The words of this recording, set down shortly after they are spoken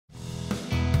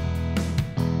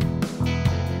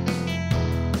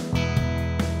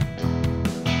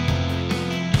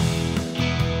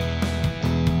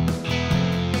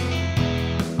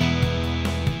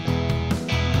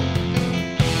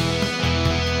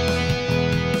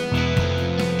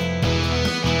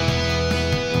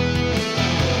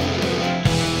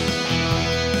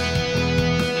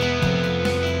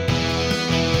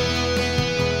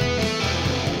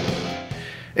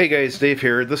Hey guys, Dave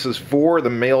here. This is Vor The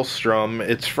Maelstrom.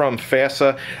 It's from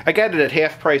FASA. I got it at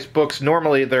half-price books.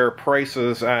 Normally their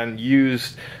prices on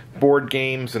used board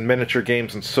games and miniature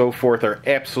games and so forth are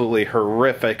absolutely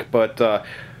horrific, but I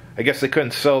guess they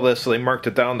couldn't sell this, so they marked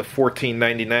it down to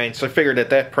 $14.99. So I figured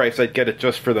at that price I'd get it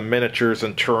just for the miniatures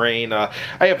and terrain. I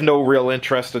have no real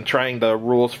interest in trying the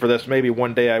rules for this. Maybe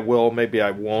one day I will, maybe I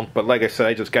won't. But like I said,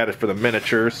 I just got it for the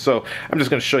miniatures. So I'm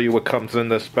just going to show you what comes in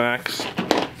this box.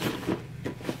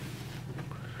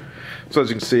 So as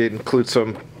you can see, it includes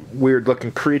some weird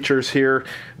looking creatures here,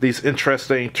 these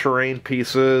interesting terrain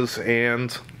pieces,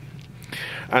 and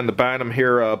on the bottom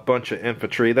here a bunch of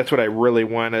infantry. That's what I really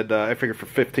wanted. I figured for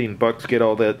 15 bucks get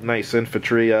all that nice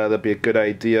infantry. That'd be a good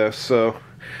idea. So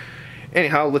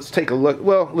anyhow, let's take a look.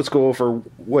 Well, let's go over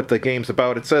what the game's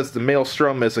about. It says the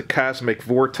Maelstrom is a cosmic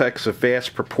vortex of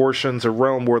vast proportions, a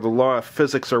realm where the law of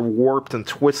physics are warped and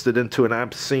twisted into an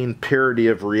obscene parody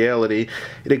of reality.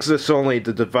 It exists only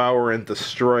to devour and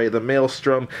destroy. The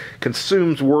Maelstrom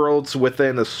consumes worlds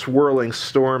within a swirling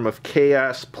storm of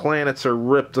chaos. Planets are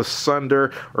ripped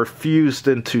asunder or fused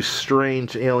into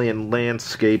strange alien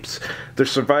landscapes. The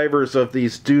survivors of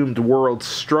these doomed worlds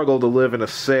struggle to live in a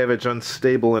savage,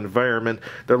 unstable environment.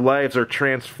 Their lives are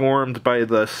transformed by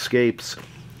the escapes.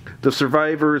 The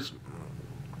survivors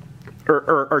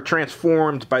are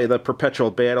transformed by the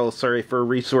perpetual battle, for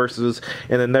resources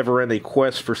and a never-ending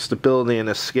quest for stability and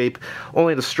escape.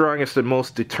 Only the strongest and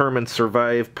most determined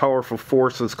survive. Powerful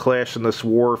forces clash in this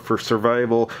war for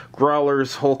survival.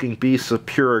 Growlers, hulking beasts of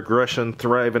pure aggression,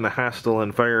 thrive in the hostile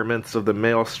environments of the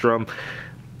Maelstrom.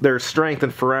 Their strength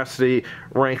and ferocity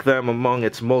rank them among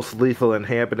its most lethal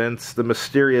inhabitants. The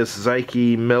mysterious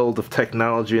Psyche meld of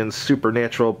technology and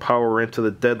supernatural power into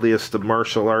the deadliest of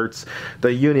martial arts.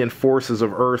 The Union forces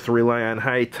of Earth rely on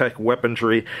high-tech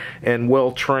weaponry and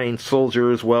well-trained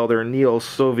soldiers, while their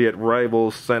Neo-Soviet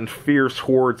rivals send fierce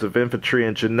hordes of infantry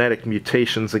and genetic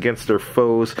mutations against their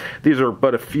foes. These are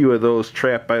but a few of those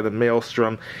trapped by the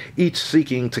Maelstrom, each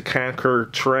seeking to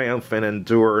conquer, triumph, and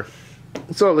endure.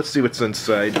 So let's see what's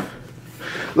inside.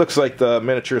 Looks like the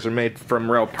miniatures are made from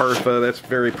Ral Partha. That's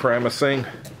very promising.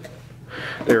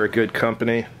 They're a good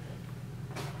company.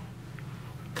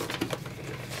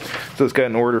 So it's got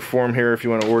an order form here if you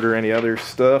want to order any other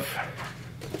stuff.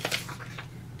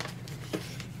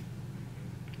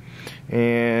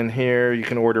 And here you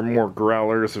can order more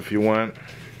growlers if you want.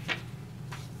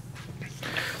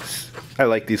 I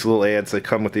like these little ads that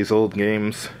come with these old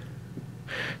games.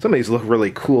 Some of these look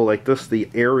really cool, like this, the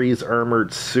Ares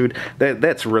armored suit.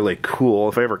 That's really cool.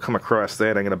 If I ever come across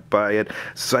that, I'm going to buy it.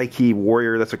 Psyche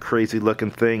warrior, that's a crazy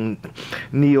looking thing.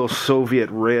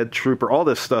 Neo-Soviet rad trooper. All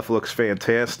this stuff looks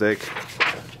fantastic.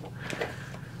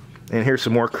 And here's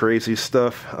some more crazy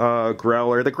stuff.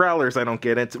 Growler. The growlers I don't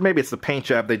get into. Maybe it's the paint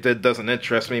job they did doesn't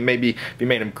interest me. Maybe if you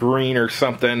made them green or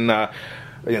something,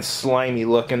 slimy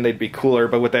looking, they'd be cooler.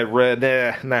 But with that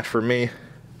red, not for me.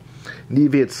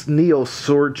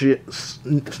 Neo-Soviet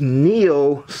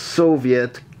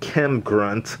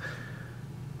Chemgrunt,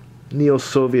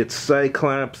 Neo-Soviet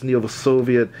Cyclops,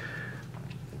 Neo-Soviet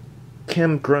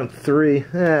Chemgrunt 3.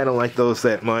 I don't like those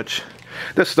that much.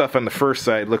 This stuff on the first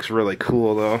side looks really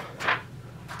cool though.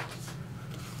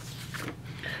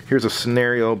 Here's a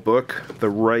scenario book, the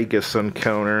Rigus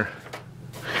Encounter.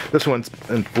 This one's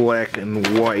in black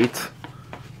and white.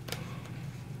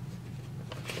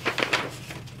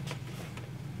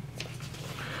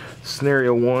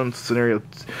 Scenario 1, Scenario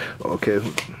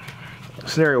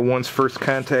 1's First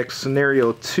Contact,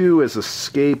 Scenario 2 is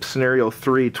Escape, Scenario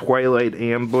 3 Twilight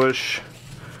Ambush,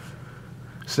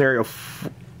 Scenario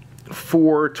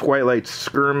 4 Twilight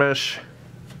Skirmish.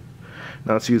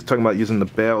 Now it's talking about using the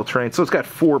battle train, so it's got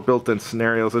 4 built-in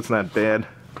scenarios. It's not bad.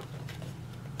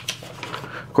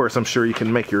 Of course, I'm sure you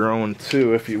can make your own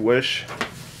too if you wish.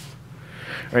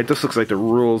 Alright, this looks like the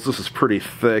rules. This is pretty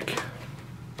thick.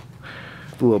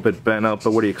 A little bit bent up,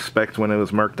 but what do you expect when it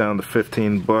was marked down to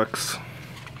 15 bucks?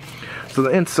 So the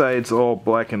inside's all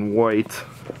black and white.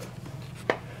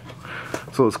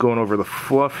 So let's go over the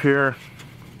fluff here.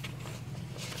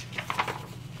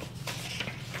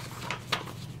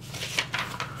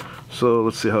 So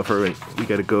let's see how far we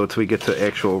gotta go till we get to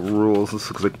actual rules. This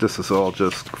looks like this is all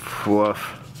just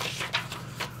fluff.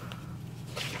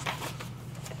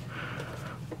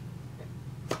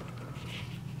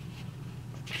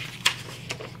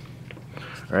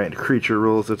 Alright, creature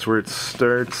rules, that's where it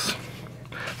starts.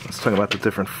 Let's talk about the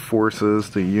different forces,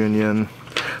 the Union.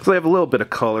 So they have a little bit of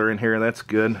color in here, and that's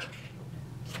good.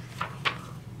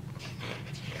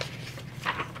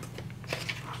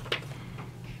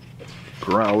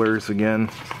 Growlers again.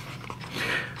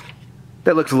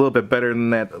 That looks a little bit better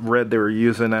than that red they were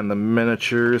using on the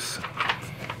miniatures.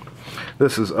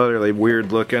 This is utterly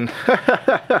weird looking.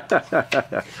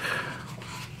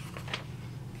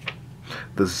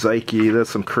 The Psyche, that's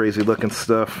some crazy looking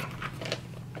stuff.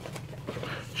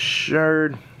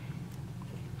 Shard.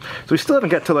 So we still haven't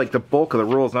got to like the bulk of the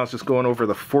rules. Now it's just going over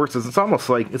the forces. It's almost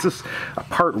like, is this a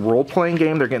part role-playing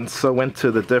game? They're getting so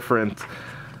into the different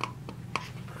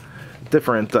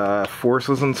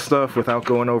forces and stuff without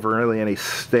going over really any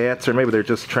stats, or maybe they're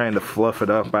just trying to fluff it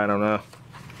up. I don't know.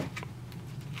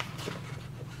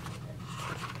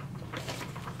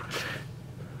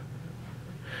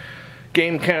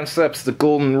 Game concepts, the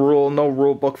golden rule. No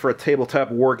rule book for a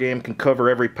tabletop war game can cover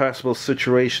every possible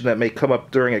situation that may come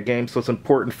up during a game, so it's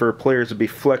important for players to be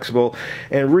flexible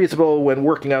and reasonable when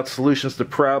working out solutions to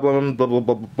problems, blah, blah,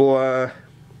 blah, blah, blah.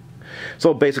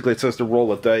 So basically it says to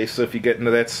roll a dice if you get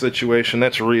into that situation.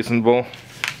 That's reasonable.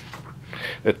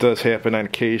 It does happen on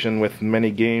occasion with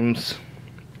many games.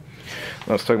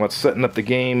 I was talking about setting up the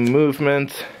game,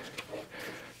 movement.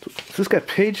 Has this got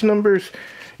page numbers?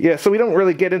 Yeah, so we don't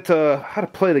really get into how to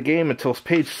play the game until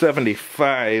page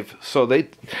 75, so they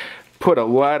put a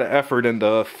lot of effort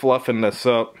into fluffing this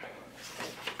up.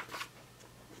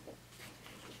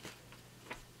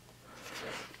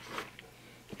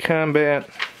 Combat.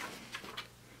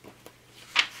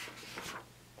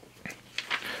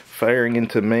 Firing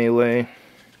into melee.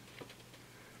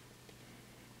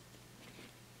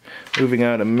 Moving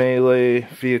out of melee.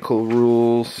 Vehicle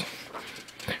rules.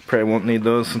 Probably won't need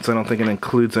those since I don't think it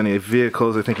includes any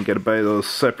vehicles. I think you got to buy those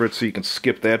separate so you can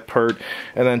skip that part.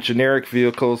 And then generic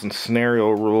vehicles and scenario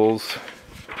rules.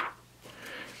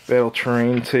 Battle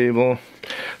terrain table.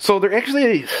 So there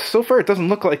actually, so far it doesn't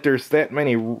look like there's that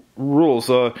many rules.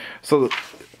 So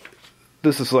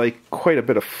this is like quite a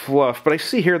bit of fluff. But I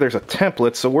see here there's a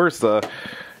template. So where's the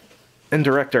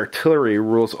indirect artillery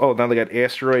rules? Oh, now they got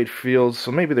asteroid fields.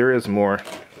 So maybe there is more.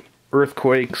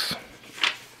 Earthquakes.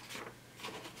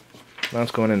 Now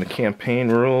it's going into campaign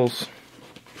rules.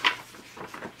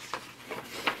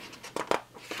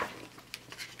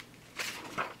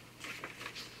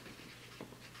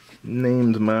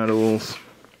 Named models.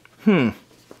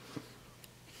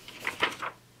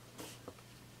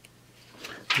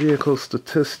 Vehicle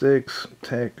statistics.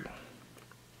 Tech.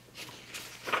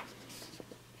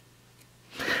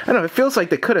 I don't know, it feels like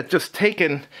they could have just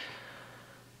taken...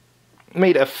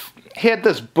 had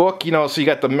this book, you know, so you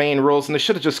got the main rules, and they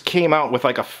should have just came out with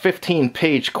like a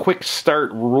 15-page quick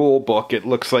start rule book. It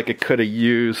looks like it could have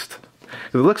used.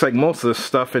 It looks like most of the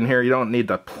stuff in here you don't need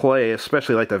to play,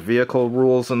 especially like the vehicle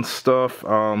rules and stuff.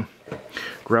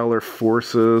 Growler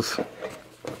forces.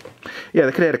 Yeah,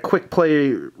 they could have had a quick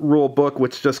play rule book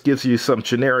which just gives you some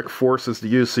generic forces to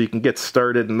use so you can get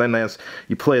started, and then as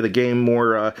you play the game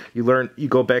more, you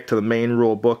go back to the main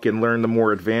rule book and learn the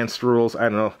more advanced rules. I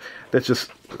don't know. That's just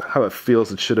how it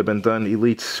feels it should have been done.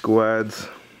 Elite squads.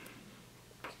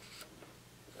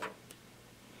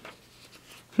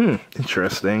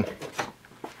 Interesting.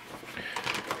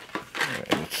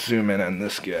 Alright, let's zoom in on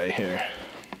this guy here.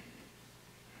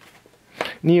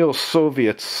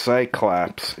 Neo-Soviet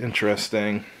Cyclops.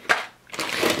 Interesting.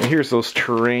 And here's those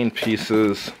terrain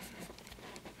pieces.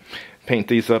 Paint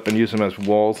these up and use them as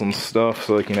walls and stuff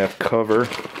so they can have cover.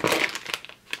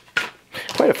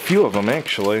 Quite a few of them,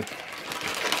 actually.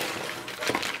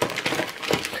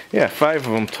 Yeah, 5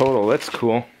 of them total. That's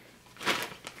cool.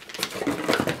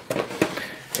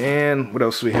 And what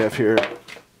else do we have here?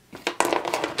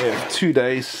 We have 2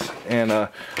 dice and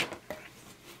a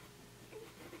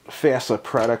FASA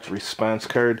product response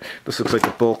card. This looks like the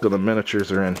bulk of the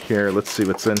miniatures are in here. Let's see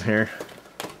what's in here.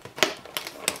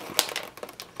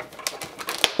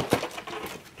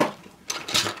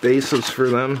 Bases for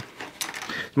them.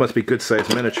 It must be good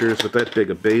sized miniatures with that big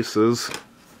of bases.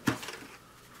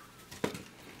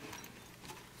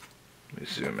 Let me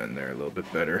zoom in there a little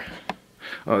bit better.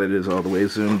 Oh, it is all the way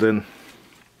zoomed in.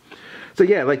 So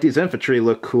yeah, like these infantry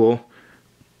look cool.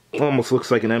 Almost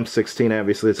looks like an M16.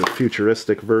 Obviously it's a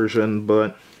futuristic version,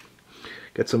 but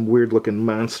got some weird looking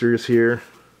monsters here.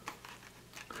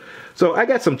 So I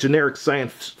got some generic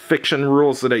science fiction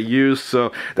rules that I use,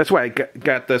 so that's why I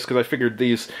got this, because I figured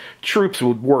these troops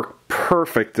would work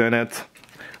perfect in it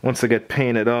once they get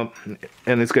painted up.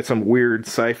 And it's got some weird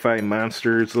sci-fi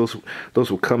monsters. Those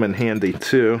will come in handy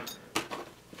too.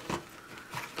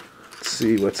 Let's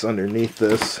see what's underneath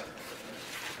this.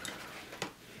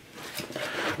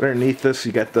 Underneath this,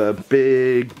 you got the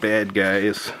big bad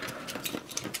guys.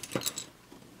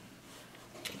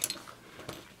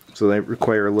 So they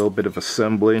require a little bit of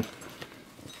assembly.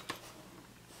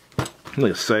 Look at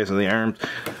the size of the arms.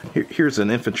 Here's an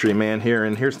infantryman here,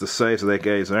 and here's the size of that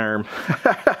guy's arm.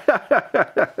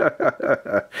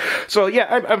 So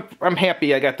yeah, I'm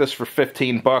happy I got this for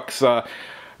 15 bucks.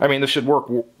 I mean, this should work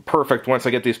perfect once I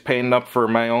get these painted up for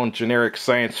my own generic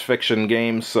science fiction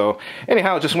games. So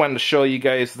anyhow, just wanted to show you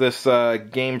guys this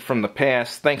game from the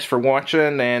past. Thanks for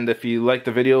watching, and if you liked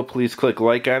the video, please click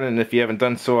like on it, and if you haven't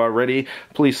done so already,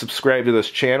 please subscribe to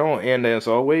this channel, and as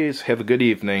always, have a good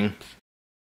evening.